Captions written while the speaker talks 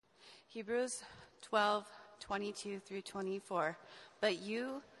Hebrews 12:22 through 24. But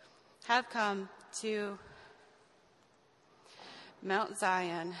you have come to Mount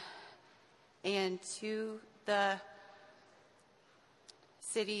Zion and to the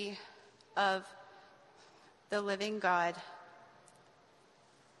city of the living God,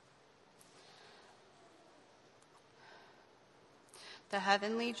 the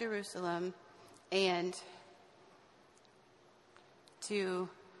heavenly Jerusalem, and to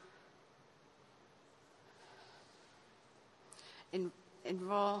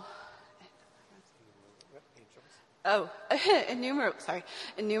enroll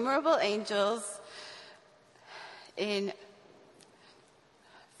innumerable angels in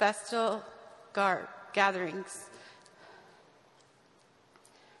festal gatherings,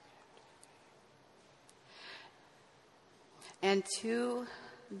 and to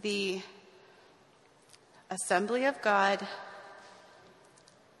the assembly of God,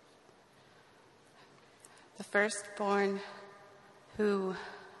 the firstborn who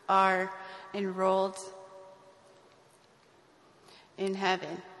are enrolled in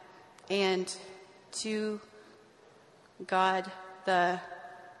heaven, and to God the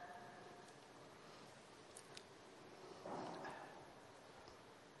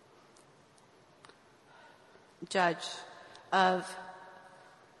judge of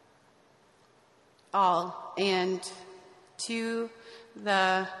all, and to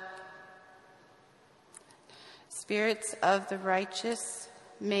the spirits of the righteous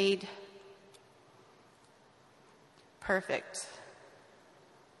made perfect,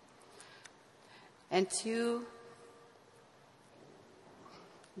 and to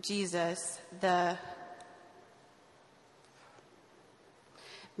Jesus, the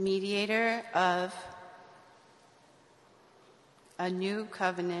mediator of a new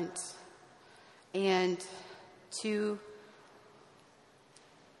covenant, and to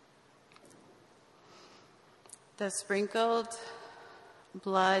the sprinkled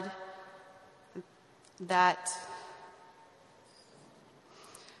blood that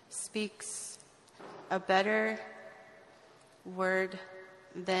speaks a better word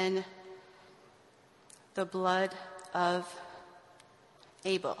than the blood of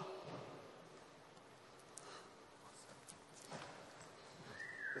Abel.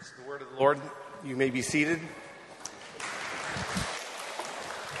 This is the word of the Lord. You may be seated.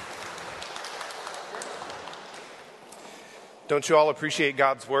 Don't you all appreciate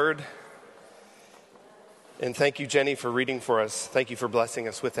God's word? And thank you, Jenny, for reading for us. Thank you for blessing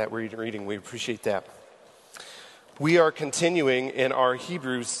us with that reading. We appreciate that. We are continuing in our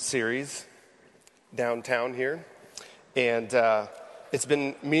Hebrews series downtown here. And it's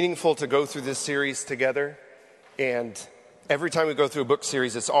been meaningful to go through this series together. And every time we go through a book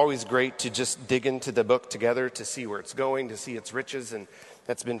series, it's always great to just dig into the book together to see where it's going, to see its riches. And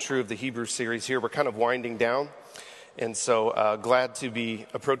that's been true of the Hebrews series here. We're kind of winding down. And so glad to be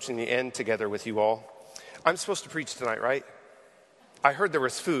approaching the end together with you all. I'm supposed to preach tonight, right? I heard there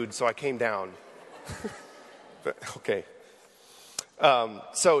was food, so I came down. But, okay.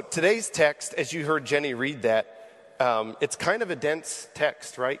 So today's text, as you heard Jenny read that, it's kind of a dense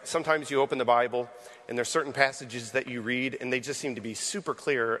text, right? Sometimes you open the Bible and there's certain passages that you read and they just seem to be super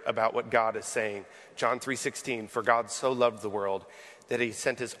clear about what God is saying. John 3:16, for God so loved the world that he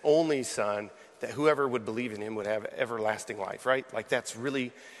sent his only son, that whoever would believe in him would have everlasting life, right? Like that's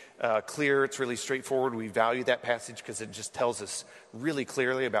really clear. It's really straightforward. We value that passage because it just tells us really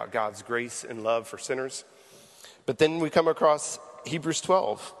clearly about God's grace and love for sinners. But then we come across Hebrews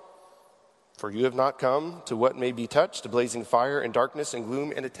 12. For you have not come to what may be touched, a blazing fire and darkness and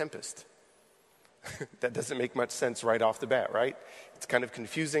gloom and a tempest. That doesn't make much sense right off the bat, right? It's kind of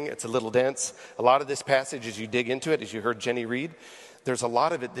confusing. It's a little dense. A lot of this passage, as you dig into it, as you heard Jenny read, there's a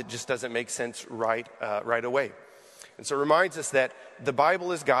lot of it that just doesn't make sense right away. And so it reminds us that the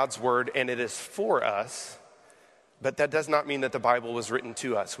Bible is God's word and it is for us, but that does not mean that the Bible was written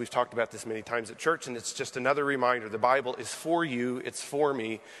to us. We've talked about this many times at church, and it's just another reminder. The Bible is for you, it's for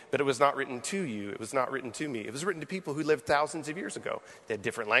me, but it was not written to you. It was not written to me. It was written to people who lived thousands of years ago. They had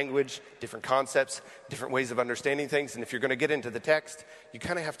different language, different concepts, different ways of understanding things, and if you're going to get into the text, you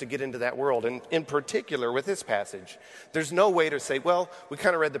kind of have to get into that world. And in particular with this passage, there's no way to say, well, we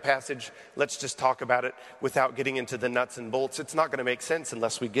kind of read the passage, let's just talk about it without getting into the nuts and bolts. It's not going to make sense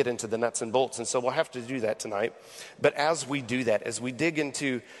unless we get into the nuts and bolts, and so we'll have to do that tonight. But as we do that, as we dig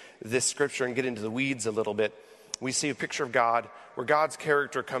into this scripture and get into the weeds a little bit, We see a picture of God where God's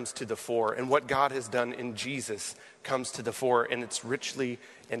character comes to the fore, and what God has done in Jesus comes to the fore, and it's richly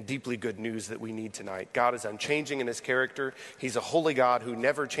and deeply good news that we need tonight. God is unchanging in his character. He's a holy God who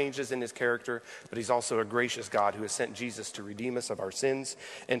never changes in his character, but he's also a gracious God who has sent Jesus to redeem us of our sins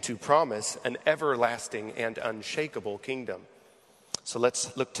and to promise an everlasting and unshakable kingdom. So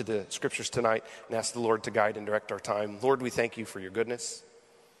let's look to the scriptures tonight and ask the Lord to guide and direct our time. Lord, we thank you for your goodness.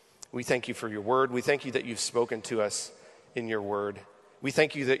 We thank you for your word. We thank you that you've spoken to us in your word. We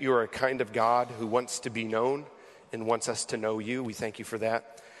thank you that you are a kind of God who wants to be known and wants us to know you. We thank you for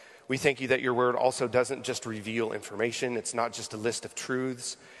that. We thank you that your word also doesn't just reveal information. It's not just a list of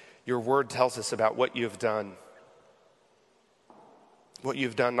truths. Your word tells us about what you have done. What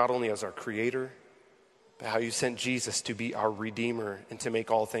you've done not only as our creator, but how you sent Jesus to be our redeemer and to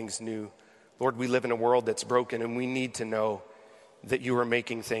make all things new. Lord, we live in a world that's broken, and we need to know that you are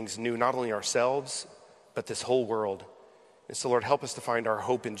making things new, not only ourselves, but this whole world. And so, Lord, help us to find our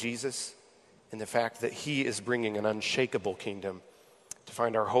hope in Jesus, in the fact that he is bringing an unshakable kingdom, to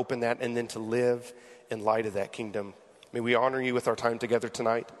find our hope in that, and then to live in light of that kingdom. May we honor you with our time together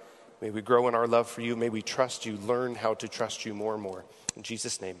tonight. May we grow in our love for you. May we trust you, learn how to trust you more and more. In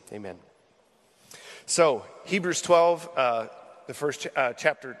Jesus' name, amen. So, Hebrews 12, the first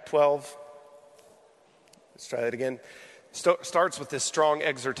chapter 12. Let's try that again. Starts with this strong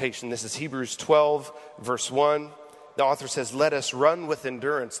exhortation. This is Hebrews 12, verse 1. The author says, "Let us run with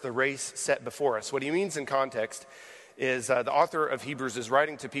endurance the race set before us." What he means in context is the author of Hebrews is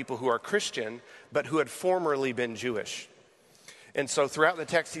writing to people who are Christian, but who had formerly been Jewish. And so throughout the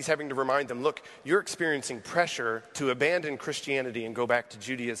text, he's having to remind them, look, you're experiencing pressure to abandon Christianity and go back to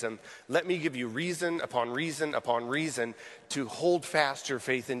Judaism. Let me give you reason upon reason upon reason to hold fast your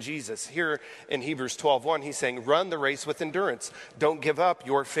faith in Jesus. Here in Hebrews 12:1, he's saying, run the race with endurance. Don't give up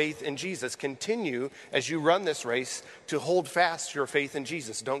your faith in Jesus. Continue as you run this race to hold fast your faith in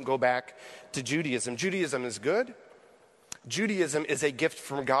Jesus. Don't go back to Judaism. Judaism is good. Judaism is a gift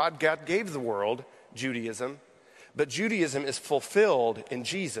from God. God gave the world Judaism. But Judaism is fulfilled in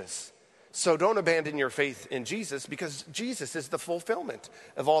Jesus. So don't abandon your faith in Jesus, because Jesus is the fulfillment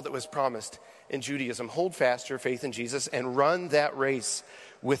of all that was promised in Judaism. Hold fast your faith in Jesus and run that race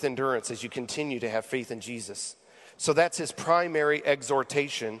with endurance as you continue to have faith in Jesus. So that's his primary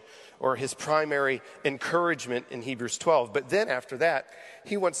exhortation, or his primary encouragement in Hebrews 12. But then after that,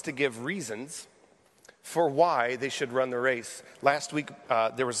 he wants to give reasons for why they should run the race. Last week,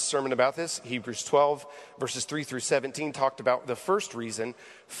 there was a sermon about this. Hebrews 12, verses 3 through 17, talked about the first reason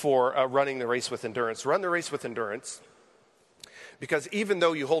for running the race with endurance. Run the race with endurance because even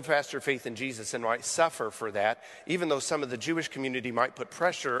though you hold fast your faith in Jesus and might suffer for that, even though some of the Jewish community might put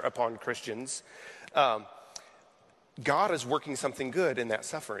pressure upon Christians, God is working something good in that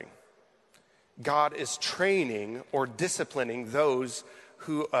suffering. God is training or disciplining those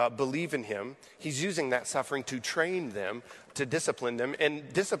who believe in him. He's using that suffering to train them, to discipline them.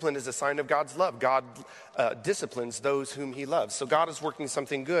 And discipline is a sign of God's love. God disciplines those whom he loves. So God is working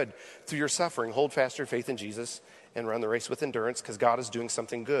something good through your suffering. Hold fast your faith in Jesus and run the race with endurance, because God is doing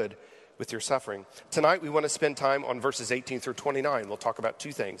something good with your suffering. Tonight we want to spend time on verses 18 through 29. We'll talk about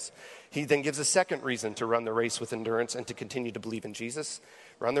two things. He then gives a second reason to run the race with endurance and to continue to believe in Jesus.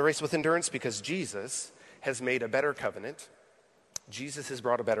 Run the race with endurance because Jesus has made a better covenant. Jesus has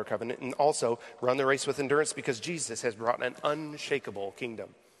brought a better covenant. And also run the race with endurance because Jesus has brought an unshakable kingdom.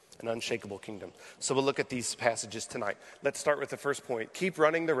 An unshakable kingdom. So we'll look at these passages tonight. Let's start with the first point. Keep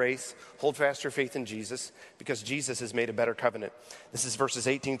running the race. Hold fast your faith in Jesus because Jesus has made a better covenant. This is verses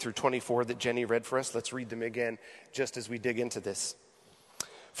 18 through 24 that Jenny read for us. Let's read them again just as we dig into this.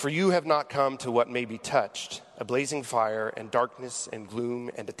 For you have not come to what may be touched, a blazing fire and darkness and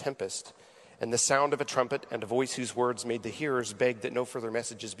gloom and a tempest, and the sound of a trumpet and a voice whose words made the hearers beg that no further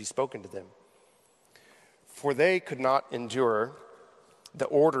messages be spoken to them. For they could not endure the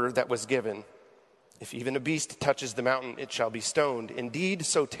order that was given. If even a beast touches the mountain, it shall be stoned. Indeed,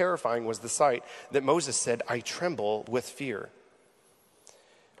 so terrifying was the sight that Moses said, I tremble with fear.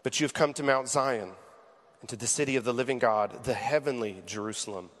 But you have come to Mount Zion, and to the city of the living God, the heavenly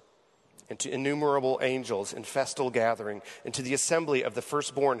Jerusalem, and to innumerable angels in festal gathering, and to the assembly of the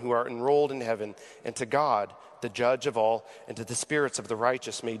firstborn who are enrolled in heaven, and to God, the judge of all, and to the spirits of the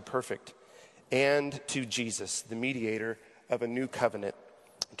righteous made perfect, and to Jesus, the mediator of a new covenant,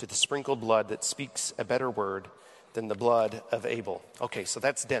 and to the sprinkled blood that speaks a better word than the blood of Abel. Okay, so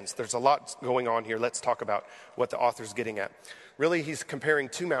that's dense. There's a lot going on here. Let's talk about what the author's getting at. Really, he's comparing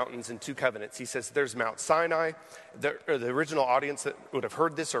two mountains and two covenants. He says there's Mount Sinai. The original audience that would have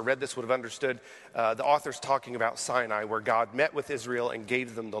heard this or read this would have understood the author's talking about Sinai, where God met with Israel and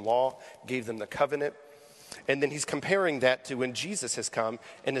gave them the law, gave them the covenant. And then he's comparing that to when Jesus has come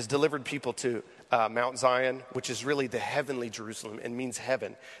and has delivered people to Mount Zion, which is really the heavenly Jerusalem and means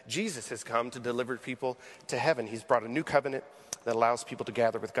heaven. Jesus has come to deliver people to heaven. He's brought a new covenant that allows people to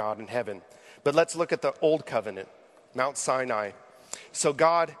gather with God in heaven. But let's look at the old covenant, Mount Sinai. So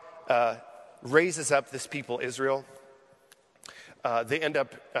God raises up this people, Israel. They end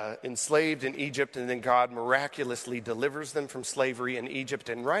up enslaved in Egypt, and then God miraculously delivers them from slavery in Egypt.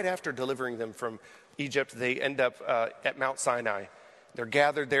 And right after delivering them from Egypt, they end up at Mount Sinai. They're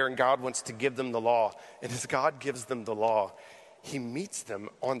gathered there, and God wants to give them the law. And as God gives them the law, he meets them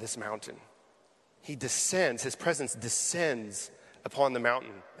on this mountain. He descends, his presence descends upon the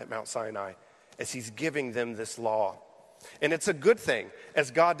mountain at Mount Sinai as he's giving them this law. And it's a good thing.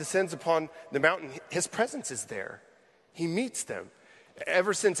 As God descends upon the mountain, his presence is there. He meets them.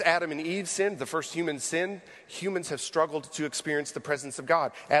 Ever since Adam and Eve sinned, the first human sinned, humans have struggled to experience the presence of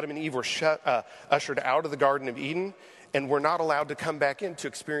God. Adam and Eve were ushered out of the Garden of Eden, and were not allowed to come back in to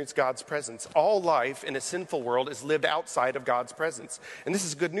experience God's presence. All life in a sinful world is lived outside of God's presence. And this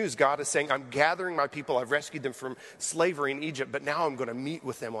is good news. God is saying, I'm gathering my people. I've rescued them from slavery in Egypt, but now I'm going to meet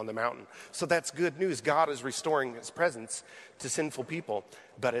with them on the mountain. So that's good news. God is restoring his presence to sinful people,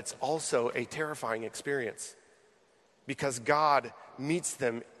 but it's also a terrifying experience because God meets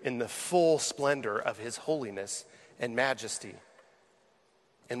them in the full splendor of his holiness and majesty.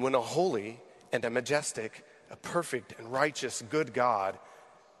 And when a holy and a majestic, a perfect and righteous, good God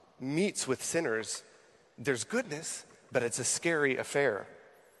meets with sinners, there's goodness, but it's a scary affair.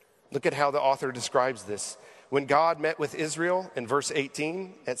 Look at how the author describes this. When God met with Israel in verse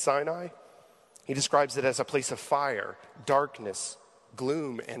 18 at Sinai, he describes it as a place of fire, darkness,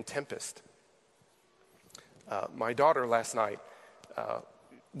 gloom, and tempest. My daughter last night,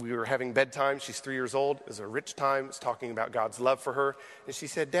 we were having bedtime. She's 3 years old. It was a rich time. It's talking about God's love for her. And she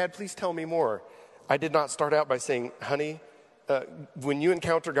said, Dad, please tell me more. I did not start out by saying, honey, when you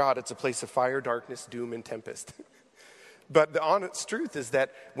encounter God, it's a place of fire, darkness, doom, and tempest. But the honest truth is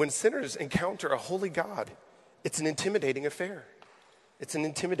that when sinners encounter a holy God, it's an intimidating affair. It's an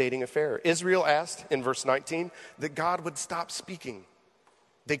intimidating affair. Israel asked in verse 19 that God would stop speaking.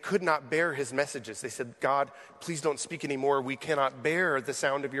 They could not bear his messages. They said, God, please don't speak anymore. We cannot bear the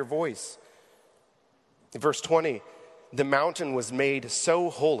sound of your voice. In verse 20, the mountain was made so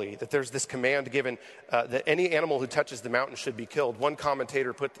holy that there's this command given that any animal who touches the mountain should be killed. One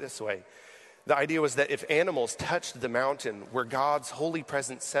commentator put it this way. The idea was that if animals touched the mountain where God's holy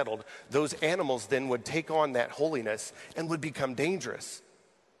presence settled, those animals then would take on that holiness and would become dangerous.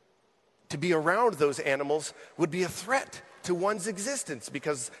 To be around those animals would be a threat to one's existence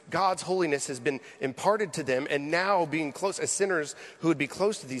because God's holiness has been imparted to them, and now being close, as sinners who would be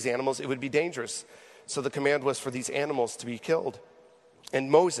close to these animals, it would be dangerous. So the command was for these animals to be killed. And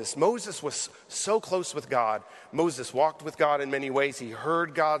Moses was so close with God. Moses walked with God in many ways. He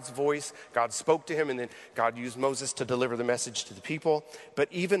heard God's voice. God spoke to him, and then God used Moses to deliver the message to the people. But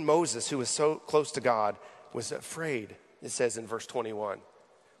even Moses, who was so close to God, was afraid, it says in verse 21.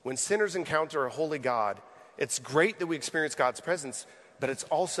 When sinners encounter a holy God, it's great that we experience God's presence, but it's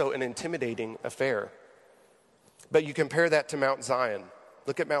also an intimidating affair. But you compare that to Mount Zion.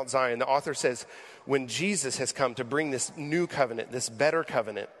 Look at Mount Zion. The author says, when Jesus has come to bring this new covenant, this better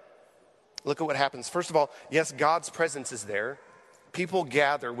covenant, look at what happens. First of all, yes, God's presence is there. People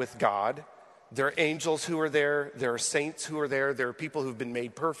gather with God. There are angels who are there. There are saints who are there. There are people who've been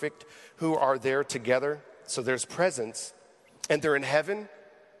made perfect who are there together. So there's presence. And they're in heaven.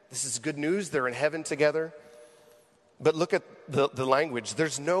 This is good news. They're in heaven together. But look at the language.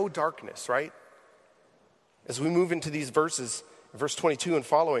 There's no darkness, right? As we move into these verses, verse 22 and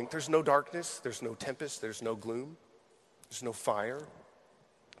following, there's no darkness, there's no tempest, there's no gloom, there's no fire.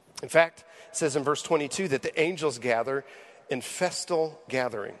 In fact, it says in verse 22 that the angels gather in festal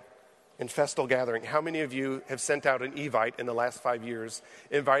gathering. In festal gathering. How many of you have sent out an Evite in the last 5 years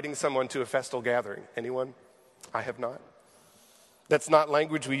inviting someone to a festal gathering? Anyone? I have not. That's not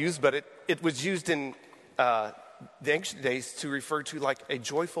language we use, but it was used in the ancient days to refer to like a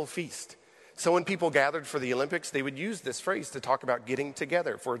joyful feast. So when people gathered for the Olympics, they would use this phrase to talk about getting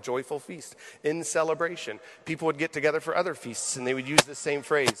together for a joyful feast in celebration. People would get together for other feasts, and they would use the same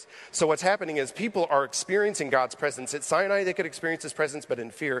phrase. So what's happening is people are experiencing God's presence. At Sinai, they could experience his presence, but in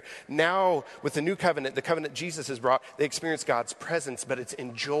fear. Now, with the new covenant, the covenant Jesus has brought, they experience God's presence, but it's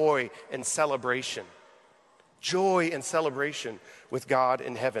in joy and celebration. Joy and celebration with God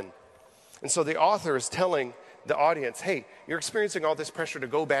in heaven. And so the author is telling the audience, hey, you're experiencing all this pressure to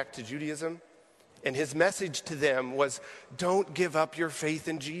go back to Judaism. And his message to them was, don't give up your faith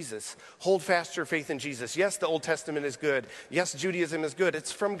in Jesus. Hold fast your faith in Jesus. Yes, the Old Testament is good. Yes, Judaism is good.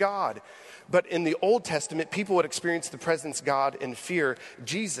 It's from God. But in the Old Testament, people would experience the presence of God in fear.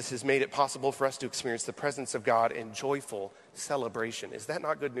 Jesus has made it possible for us to experience the presence of God in joyful celebration. Is that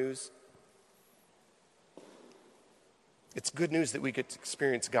not good news? It's good news that we get to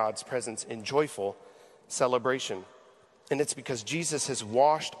experience God's presence in joyful celebration. And it's because Jesus has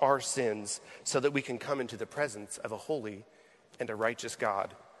washed our sins so that we can come into the presence of a holy and a righteous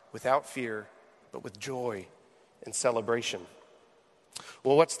God without fear, but with joy and celebration.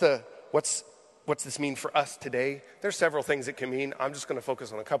 Well, what's this mean for us today? There's several things it can mean. I'm just going to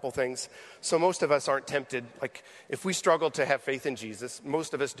focus on a couple things. So most of us aren't tempted. Like if we struggle to have faith in Jesus,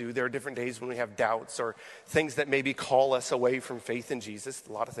 most of us do. There are different days when we have doubts or things that maybe call us away from faith in Jesus.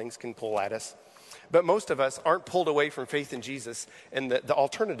 A lot of things can pull at us. But most of us aren't pulled away from faith in Jesus, and the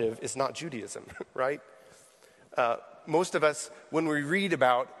alternative is not Judaism, right? Most of us, when we read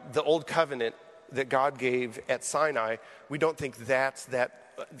about the old covenant that God gave at Sinai, we don't think that's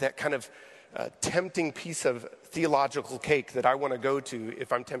that kind of tempting piece of theological cake that I want to go to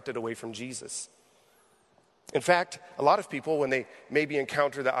if I'm tempted away from Jesus. In fact, a lot of people, when they maybe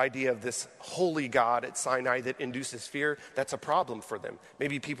encounter the idea of this holy God at Sinai that induces fear, that's a problem for them.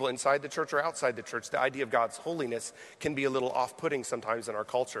 Maybe people inside the church or outside the church, the idea of God's holiness can be a little off-putting sometimes in our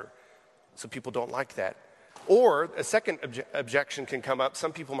culture. So people don't like that. Or a second objection can come up.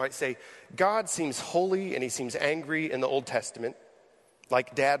 Some people might say, God seems holy and he seems angry in the Old Testament,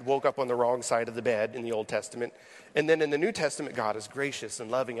 like dad woke up on the wrong side of the bed in the Old Testament. And then in the New Testament, God is gracious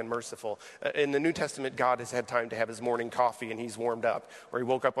and loving and merciful. In the New Testament, God has had time to have his morning coffee and he's warmed up, or he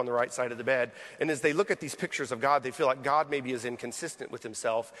woke up on the right side of the bed. And as they look at these pictures of God, they feel like God maybe is inconsistent with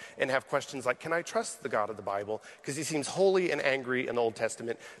himself and have questions like, can I trust the God of the Bible? Because he seems holy and angry in the Old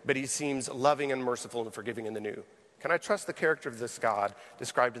Testament, but he seems loving and merciful and forgiving in the New. Can I trust the character of this God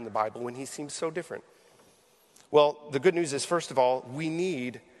described in the Bible when he seems so different? Well, the good news is, first of all, we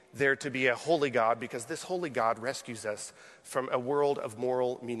need there to be a holy God because this holy God rescues us from a world of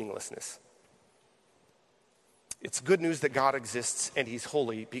moral meaninglessness. It's good news that God exists and he's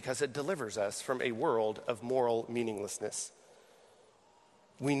holy because it delivers us from a world of moral meaninglessness.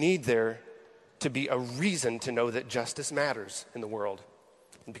 We need there to be a reason to know that justice matters in the world.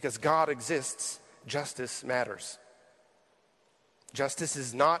 And because God exists, justice matters. Justice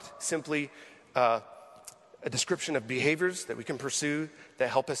is not simply a description of behaviors that we can pursue that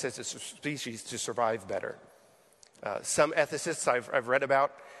help us as a species to survive better. Some ethicists I've read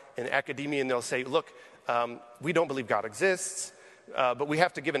about in academia, and they'll say, look, we don't believe God exists, but we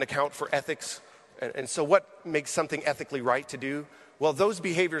have to give an account for ethics. And so what makes something ethically right to do? Well, those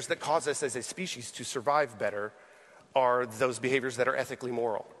behaviors that cause us as a species to survive better are those behaviors that are ethically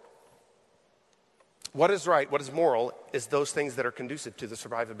moral. What is right, what is moral, is those things that are conducive to the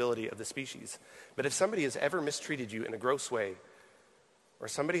survivability of the species. But if somebody has ever mistreated you in a gross way, or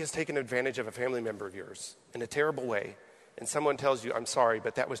somebody has taken advantage of a family member of yours in a terrible way, and someone tells you, I'm sorry,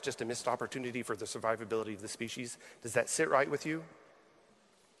 but that was just a missed opportunity for the survivability of the species, does that sit right with you?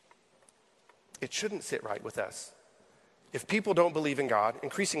 It shouldn't sit right with us. If people don't believe in God,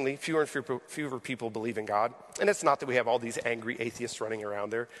 increasingly fewer and fewer people believe in God. And it's not that we have all these angry atheists running around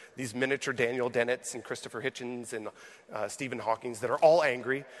there, these miniature Daniel Dennett's and Christopher Hitchens and Stephen Hawking's that are all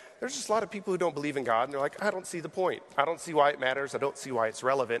angry. There's just a lot of people who don't believe in God, and they're like, I don't see the point. I don't see why it matters. I don't see why it's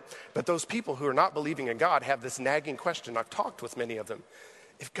relevant. But those people who are not believing in God have this nagging question. I've talked with many of them.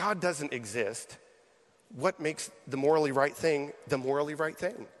 If God doesn't exist, what makes the morally right thing the morally right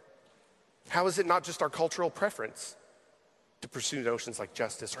thing? How is it not just our cultural preference to pursue notions like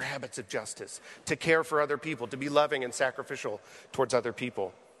justice or habits of justice, to care for other people, to be loving and sacrificial towards other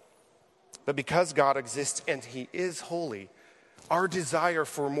people? But because God exists and he is holy, our desire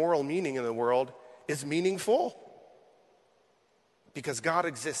for moral meaning in the world is meaningful. Because God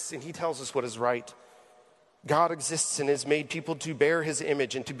exists and he tells us what is right. God exists and has made people to bear his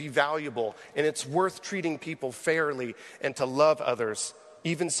image and to be valuable, and it's worth treating people fairly and to love others,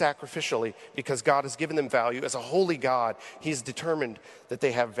 even sacrificially, because God has given them value. As a holy God, he's determined that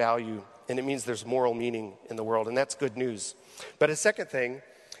they have value, and it means there's moral meaning in the world, and that's good news. But a second thing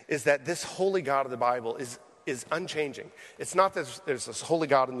is that this holy God of the Bible is unchanging. It's not that there's this holy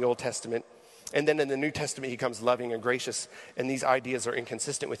God in the Old Testament, and then in the New Testament he comes loving and gracious, and these ideas are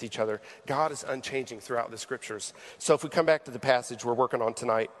inconsistent with each other. God is unchanging throughout the scriptures. So if we come back to the passage we're working on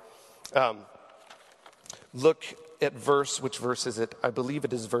tonight, Look at which verse is it? I believe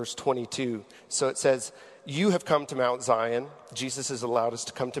it is verse 22. So it says, you have come to Mount Zion. Jesus has allowed us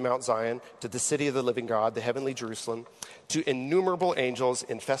to come to Mount Zion, to the city of the living God, the heavenly Jerusalem, to innumerable angels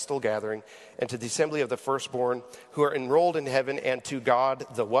in festal gathering, and to the assembly of the firstborn who are enrolled in heaven, and to God,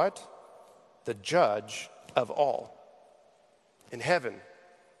 the what? The judge of all. In heaven,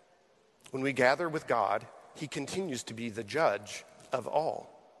 when we gather with God, he continues to be the judge of all.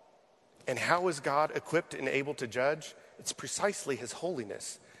 And how is God equipped and able to judge? It's precisely his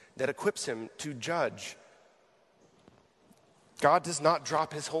holiness that equips him to judge. God does not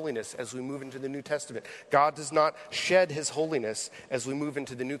drop his holiness as we move into the New Testament. God does not shed his holiness as we move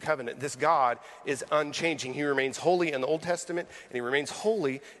into the New Covenant. This God is unchanging. He remains holy in the Old Testament, and he remains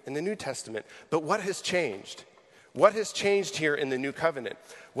holy in the New Testament. But what has changed? What has changed here in the New Covenant?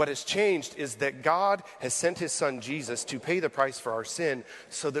 What has changed is that God has sent his son Jesus to pay the price for our sin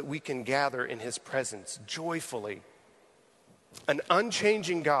so that we can gather in his presence joyfully. An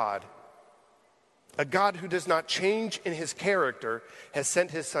unchanging God, a God who does not change in his character, has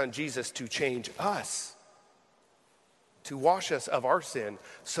sent his son Jesus to change us, to wash us of our sin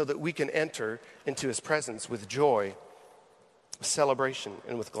so that we can enter into his presence with joy, with celebration,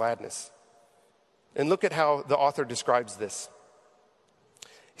 and with gladness. And look at how the author describes this.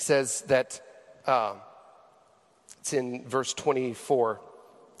 He says that, it's in verse 24,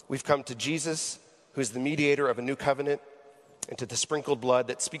 we've come to Jesus, who is the mediator of a new covenant, and to the sprinkled blood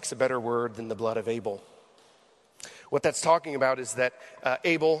that speaks a better word than the blood of Abel. What that's talking about is that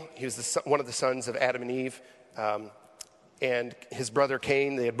Abel, he was one of the sons of Adam and Eve, and his brother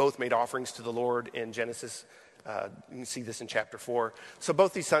Cain, they had both made offerings to the Lord in Genesis. You can see this in chapter 4. So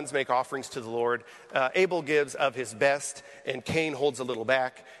both these sons make offerings to the Lord. Abel gives of his best, and Cain holds a little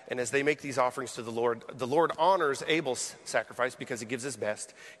back. And as they make these offerings to the Lord honors Abel's sacrifice because he gives his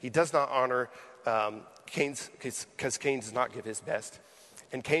best. He does not honor Cain's, because Cain does not give his best.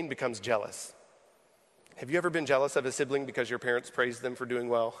 And Cain becomes jealous. Have you ever been jealous of a sibling because your parents praised them for doing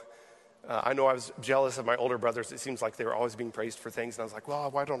well? I know I was jealous of my older brothers. It seems like they were always being praised for things. And I was like, well,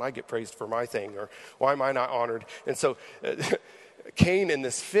 why don't I get praised for my thing? Or why am I not honored? And so Cain, in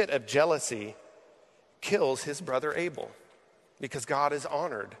this fit of jealousy, kills his brother Abel because God has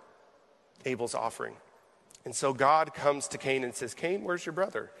honored Abel's offering. And so God comes to Cain and says, Cain, where's your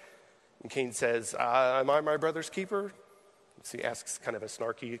brother? And Cain says, am I my brother's keeper? So he asks kind of a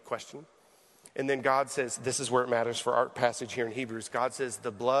snarky question. And then God says, this is where it matters for our passage here in Hebrews. God says,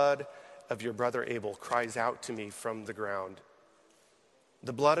 the blood of your brother Abel cries out to me from the ground.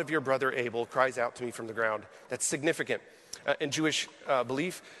 The blood of your brother Abel cries out to me from the ground. That's significant. In Jewish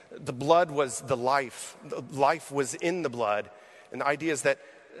belief, the blood was the life. The life was in the blood. And the idea is that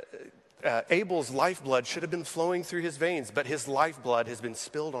Abel's lifeblood should have been flowing through his veins, but his lifeblood has been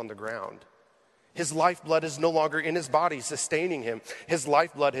spilled on the ground. His lifeblood is no longer in his body, sustaining him. His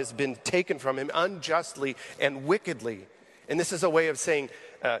lifeblood has been taken from him unjustly and wickedly. And this is a way of saying,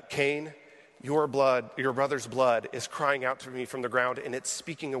 Cain, your brother's blood is crying out to me from the ground, and it's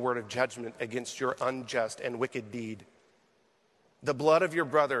speaking a word of judgment against your unjust and wicked deed. The blood of your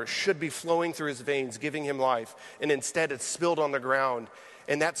brother should be flowing through his veins, giving him life, and instead it's spilled on the ground,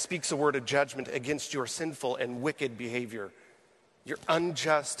 and that speaks a word of judgment against your sinful and wicked behavior, your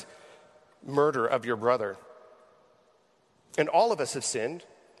unjust murder of your brother. And all of us have sinned.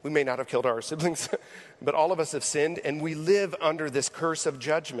 We may not have killed our siblings, but all of us have sinned, and we live under this curse of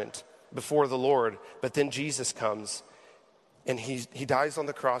judgment before the Lord. But then Jesus comes, and he dies on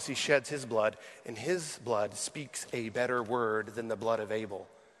the cross. He sheds his blood, and his blood speaks a better word than the blood of Abel.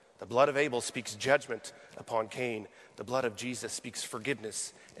 The blood of Abel speaks judgment upon Cain. The blood of Jesus speaks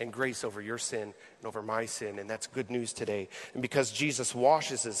forgiveness and grace over your sin and over my sin, and that's good news today. And because Jesus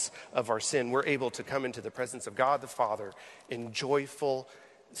washes us of our sin, we're able to come into the presence of God the Father in joyful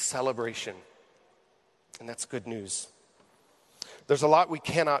celebration, and that's good news. There's a lot we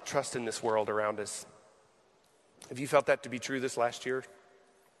cannot trust in this world around us. Have you felt that to be true this last year?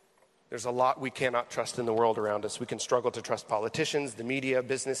 There's a lot we cannot trust in the world around us. We can struggle to trust politicians, the media,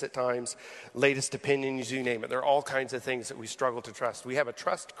 business at times, latest opinions, you name it. There are all kinds of things that we struggle to trust. We have a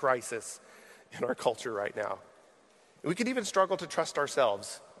trust crisis in our culture right now. We could even struggle to trust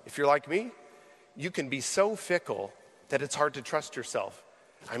ourselves. If you're like me, you can be so fickle that it's hard to trust yourself.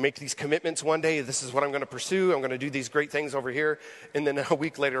 I make these commitments one day, this is what I'm going to pursue, I'm going to do these great things over here, and then a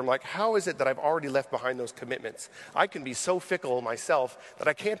week later I'm like, how is it that I've already left behind those commitments? I can be so fickle myself that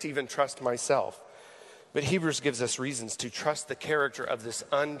I can't even trust myself. But Hebrews gives us reasons to trust the character of this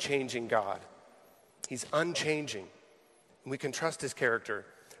unchanging God. He's unchanging. We can trust his character,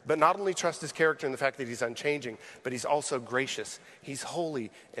 but not only trust his character in the fact that he's unchanging, but he's also gracious. He's holy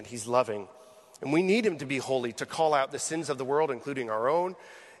and he's loving. And we need him to be holy, to call out the sins of the world, including our own.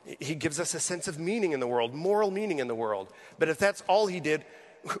 He gives us a sense of meaning in the world, moral meaning in the world. But if that's all he did,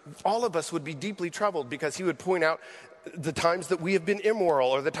 all of us would be deeply troubled, because he would point out the times that we have been immoral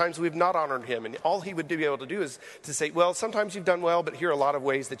or the times we have not honored him. And all he would be able to do is to say, well, sometimes you've done well, but here are a lot of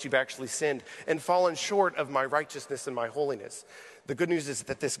ways that you've actually sinned and fallen short of my righteousness and my holiness. The good news is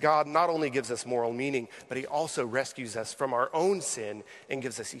that this God not only gives us moral meaning, but he also rescues us from our own sin and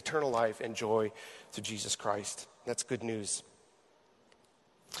gives us eternal life and joy through Jesus Christ. That's good news.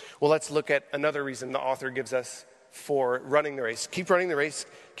 Well, let's look at another reason the author gives us for running the race. Keep running the race.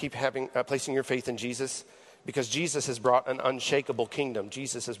 Keep placing your faith in Jesus, because Jesus has brought an unshakable kingdom.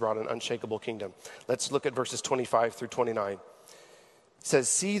 Jesus has brought an unshakable kingdom. Let's look at verses 25 through 29. It says,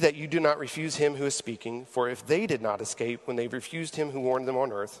 "See that you do not refuse him who is speaking, for if they did not escape when they refused him who warned them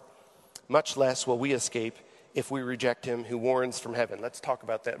on earth, much less will we escape if we reject him who warns from heaven." Let's talk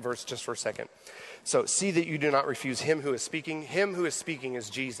about that verse just for a second. So, see that you do not refuse him who is speaking. Him who is speaking is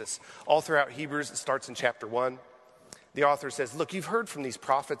Jesus. All throughout Hebrews, it starts in chapter 1. The author says, look, you've heard from these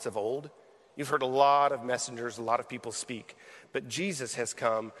prophets of old. You've heard a lot of messengers, a lot of people speak. But Jesus has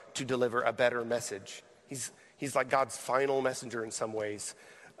come to deliver a better message. He's like God's final messenger in some ways.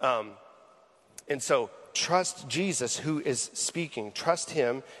 And so trust Jesus who is speaking. Trust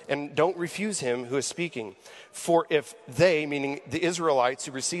him and don't refuse him who is speaking. For if they, meaning the Israelites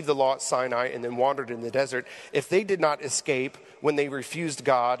who received the law at Sinai and then wandered in the desert, if they did not escape when they refused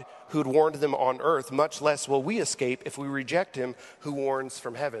God who had warned them on earth, much less will we escape if we reject him who warns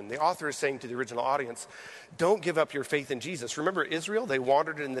from heaven. The author is saying to the original audience, don't give up your faith in Jesus. Remember Israel? They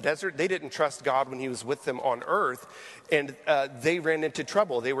wandered in the desert. They didn't trust God when he was with them on earth, and they ran into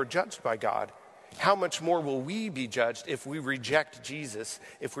trouble. They were judged by God. How much more will we be judged if we reject Jesus,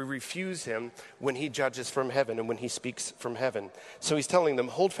 if we refuse him when he judges from heaven and when he speaks from heaven? So he's telling them,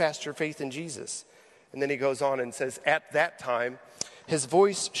 hold fast your faith in Jesus. And then he goes on and says, at that time, his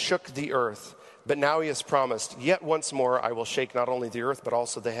voice shook the earth, but now he has promised, yet once more I will shake not only the earth, but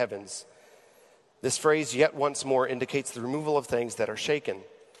also the heavens. This phrase, yet once more, indicates the removal of things that are shaken.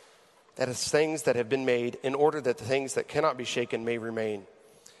 That is, things that have been made in order that the things that cannot be shaken may remain.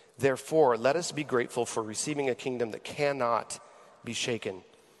 Therefore, let us be grateful for receiving a kingdom that cannot be shaken.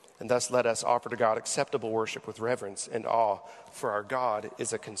 And thus let us offer to God acceptable worship with reverence and awe, for our God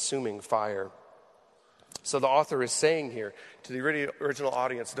is a consuming fire. So the author is saying here to the original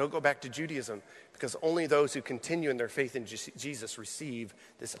audience, don't go back to Judaism, because only those who continue in their faith in Jesus receive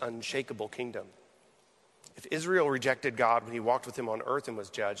this unshakable kingdom. If Israel rejected God when he walked with him on earth and was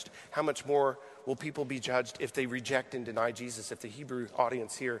judged, how much more will people be judged if they reject and deny Jesus, if the Hebrew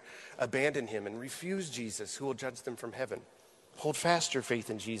audience here abandon him and refuse Jesus, who will judge them from heaven? Hold fast your faith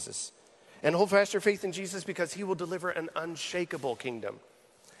in Jesus. And hold fast your faith in Jesus because he will deliver an unshakable kingdom.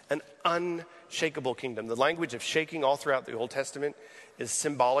 An unshakable kingdom. The language of shaking all throughout the Old Testament is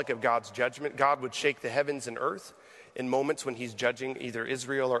symbolic of God's judgment. God would shake the heavens and earth in moments when he's judging either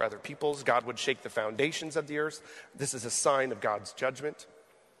Israel or other peoples. God would shake the foundations of the earth. This is a sign of God's judgment.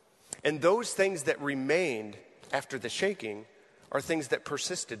 And those things that remained after the shaking are things that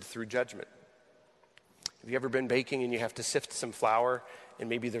persisted through judgment. Have you ever been baking and you have to sift some flour and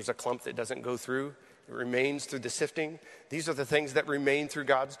maybe there's a clump that doesn't go through? It remains through the sifting. These are the things that remain through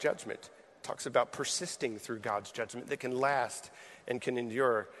God's judgment. It talks about persisting through God's judgment that can last and can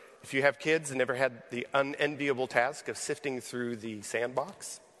endure. If you have kids and ever had the unenviable task of sifting through the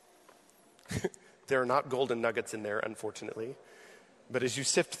sandbox, there are not golden nuggets in there, unfortunately. But as you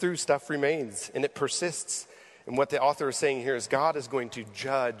sift through, stuff remains and it persists. And what the author is saying here is God is going to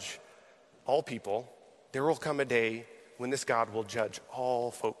judge all people. There will come a day when this God will judge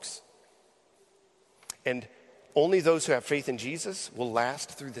all folks. And only those who have faith in Jesus will last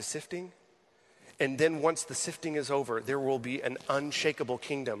through the sifting. And then once the sifting is over, there will be an unshakable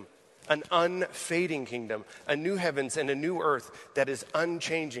kingdom, an unfading kingdom, a new heavens and a new earth that is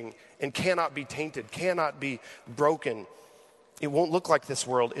unchanging and cannot be tainted, cannot be broken. It won't look like this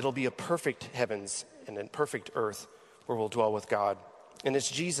world. It'll be a perfect heavens and a perfect earth where we'll dwell with God. And it's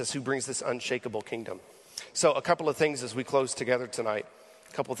Jesus who brings this unshakable kingdom. So a couple of things as we close together tonight,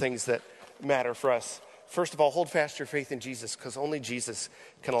 a couple of things that matter for us. First of all, hold fast your faith in Jesus, because only Jesus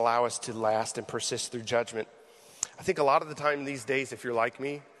can allow us to last and persist through judgment. I think a lot of the time these days, if you're like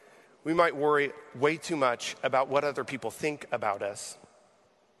me, we might worry way too much about what other people think about us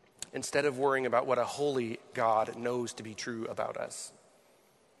instead of worrying about what a holy God knows to be true about us.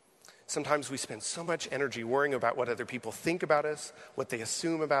 Sometimes we spend so much energy worrying about what other people think about us, what they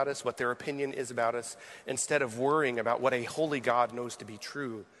assume about us, what their opinion is about us, instead of worrying about what a holy God knows to be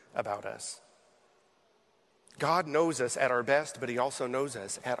true about us. God knows us at our best, but he also knows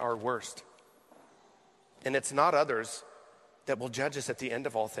us at our worst. And it's not others that will judge us at the end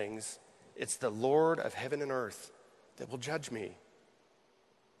of all things. It's the Lord of heaven and earth that will judge me,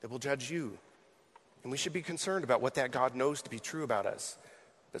 that will judge you. And we should be concerned about what that God knows to be true about us.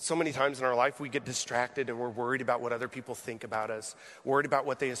 But so many times in our life we get distracted and we're worried about what other people think about us, worried about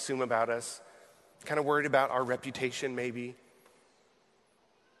what they assume about us, kind of worried about our reputation maybe.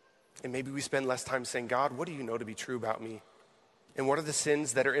 And maybe we spend less time saying, God, what do you know to be true about me? And what are the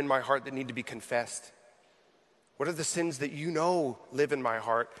sins that are in my heart that need to be confessed? What are the sins that you know live in my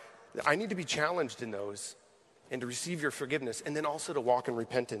heart? I need to be challenged in those and to receive your forgiveness, and then also to walk in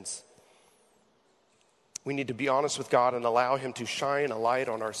repentance. We need to be honest with God and allow him to shine a light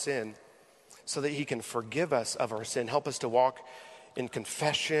on our sin so that he can forgive us of our sin, help us to walk in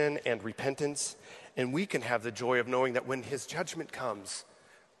confession and repentance, and we can have the joy of knowing that when his judgment comes,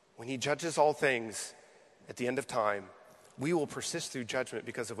 when he judges all things at the end of time, we will persist through judgment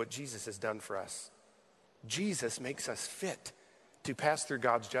because of what Jesus has done for us. Jesus makes us fit to pass through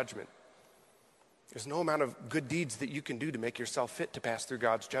God's judgment. There's no amount of good deeds that you can do to make yourself fit to pass through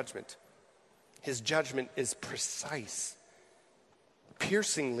God's judgment. His judgment is precise,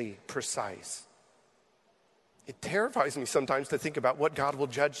 piercingly precise. It terrifies me sometimes to think about what God will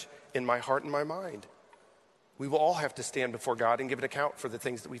judge in my heart and my mind. We will all have to stand before God and give an account for the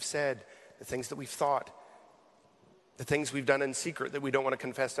things that we've said, the things that we've thought, the things we've done in secret that we don't want to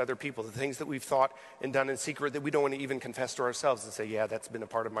confess to other people, the things that we've thought and done in secret that we don't want to even confess to ourselves and say, yeah, that's been a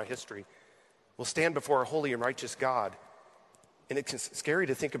part of my history. We'll stand before a holy and righteous God. And it's scary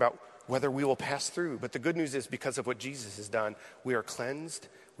to think about whether we will pass through. But the good news is, because of what Jesus has done, we are cleansed,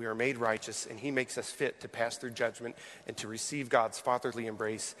 we are made righteous, and he makes us fit to pass through judgment and to receive God's fatherly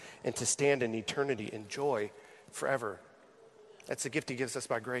embrace and to stand in eternity in joy forever. That's a gift he gives us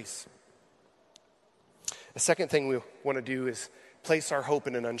by grace. The second thing we want to do is place our hope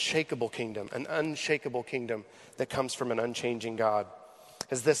in an unshakable kingdom that comes from an unchanging God.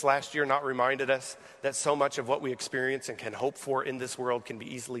 Has this last year not reminded us that so much of what we experience and can hope for in this world can be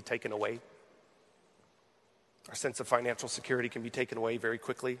easily taken away? Our sense of financial security can be taken away very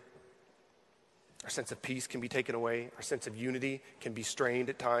quickly. Our sense of peace can be taken away. Our sense of unity can be strained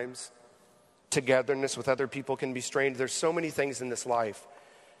at times. Togetherness with other people can be strained. There's so many things in this life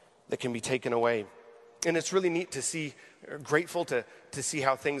that can be taken away. And it's really neat to see, grateful to see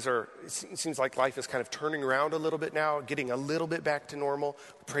how things are. It seems like life is kind of turning around a little bit now, getting a little bit back to normal.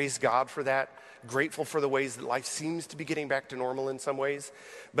 Praise God for that. Grateful for the ways that life seems to be getting back to normal in some ways.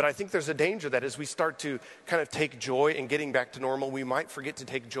 But I think there's a danger that as we start to kind of take joy in getting back to normal, we might forget to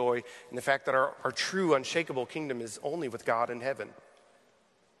take joy in the fact that our true unshakable kingdom is only with God in heaven.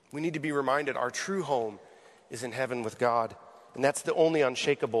 We need to be reminded our true home is in heaven with God. And that's the only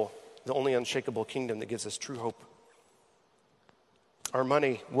unshakable kingdom that gives us true hope. Our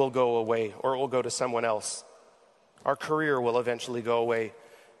money will go away, or it will go to someone else. Our career will eventually go away.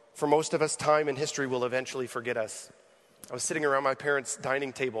 For most of us, time and history will eventually forget us. I was sitting around my parents'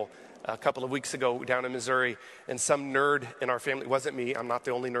 dining table a couple of weeks ago down in Missouri, and some nerd in our family, it wasn't me, I'm not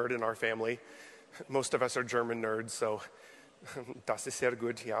the only nerd in our family. Most of us are German nerds, so das ist sehr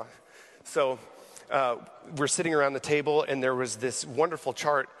gut, ja. So we're sitting around the table, and there was this wonderful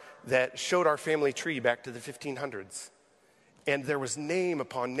chart that showed our family tree back to the 1500s. And there was name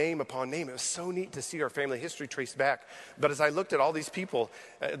upon name upon name. It was so neat to see our family history traced back. But as I looked at all these people,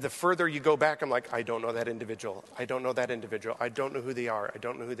 the further you go back, I'm like, I don't know that individual. I don't know that individual. I don't know who they are. I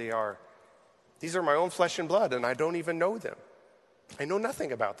don't know who they are. These are my own flesh and blood, and I don't even know them. I know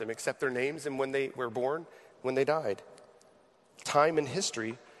nothing about them except their names and when they were born, when they died. Time and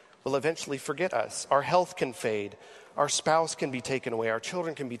history will eventually forget us. Our health can fade. Our spouse can be taken away. Our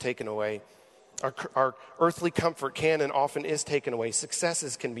children can be taken away. Our earthly comfort can and often is taken away.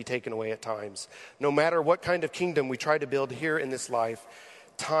 Successes can be taken away at times. No matter what kind of kingdom we try to build here in this life,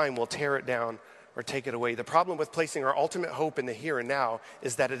 time will tear it down or take it away. The problem with placing our ultimate hope in the here and now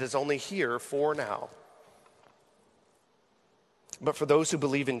is that it is only here for now. But for those who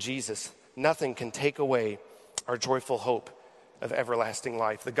believe in Jesus, nothing can take away our joyful hope of everlasting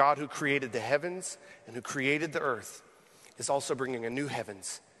life. The God who created the heavens and who created the earth is also bringing a new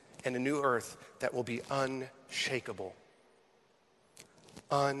heavens and a new earth that will be unshakable.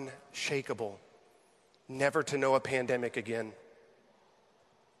 Unshakable. Never to know a pandemic again.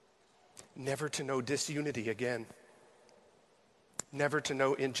 Never to know disunity again. Never to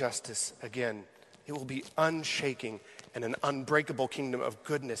know injustice again. It will be unshaking and an unbreakable kingdom of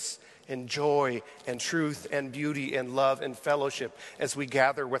goodness and joy and truth and beauty and love and fellowship as we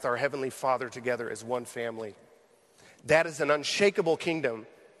gather with our Heavenly Father together as one family. That is an unshakable kingdom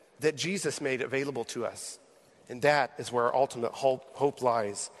that Jesus made available to us. And that is where our ultimate hope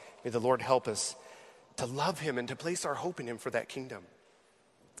lies. May the Lord help us to love him and to place our hope in him for that kingdom.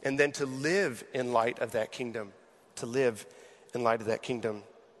 And then to live in light of that kingdom, to live in light of that kingdom.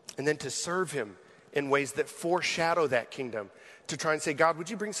 And then to serve him in ways that foreshadow that kingdom, to try and say, God, would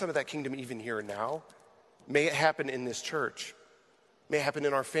you bring some of that kingdom even here and now? May it happen in this church. May it happen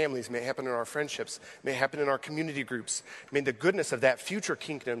in our families. May it happen in our friendships. May it happen in our community groups. May the goodness of that future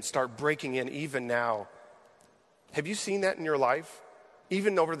kingdom start breaking in even now. Have you seen that in your life?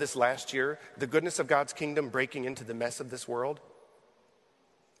 Even over this last year, the goodness of God's kingdom breaking into the mess of this world?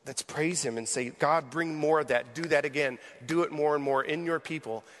 Let's praise him and say, God, bring more of that. Do that again. Do it more and more in your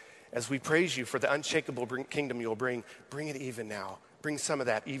people. As we praise you for the unshakable kingdom you'll bring it even now. Bring some of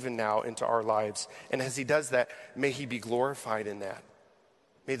that even now into our lives. And as he does that, may he be glorified in that.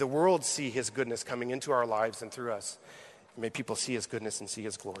 May the world see his goodness coming into our lives and through us. May people see his goodness and see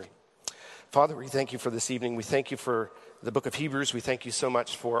his glory. Father, we thank you for this evening. We thank you for the book of Hebrews. We thank you so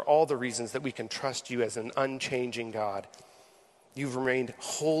much for all the reasons that we can trust you as an unchanging God. You've remained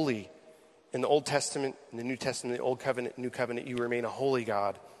holy in the Old Testament, in the New Testament, the Old Covenant, New Covenant. You remain a holy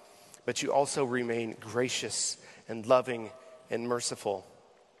God, but you also remain gracious and loving and merciful.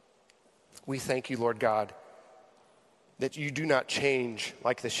 We thank you, Lord God, that you do not change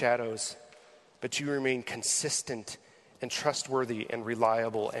like the shadows, but you remain consistent and trustworthy and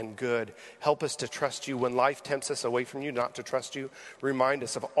reliable and good. Help us to trust you when life tempts us away from you, not to trust you. Remind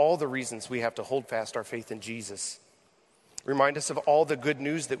us of all the reasons we have to hold fast our faith in Jesus. Remind us of all the good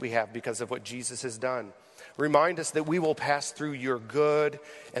news that we have because of what Jesus has done. Remind us that we will pass through your good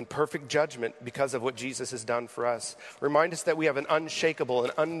and perfect judgment because of what Jesus has done for us. Remind us that we have an unshakable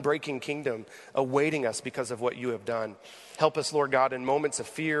and unbreaking kingdom awaiting us because of what you have done. Help us, Lord God, in moments of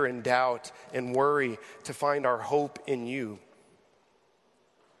fear and doubt and worry to find our hope in you.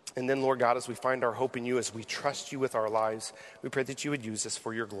 And then, Lord God, as we find our hope in you, as we trust you with our lives, we pray that you would use us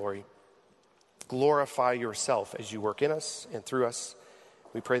for your glory. Glorify yourself as you work in us and through us.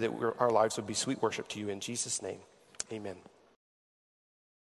 We pray that our lives would be sweet worship to you in Jesus' name. Amen.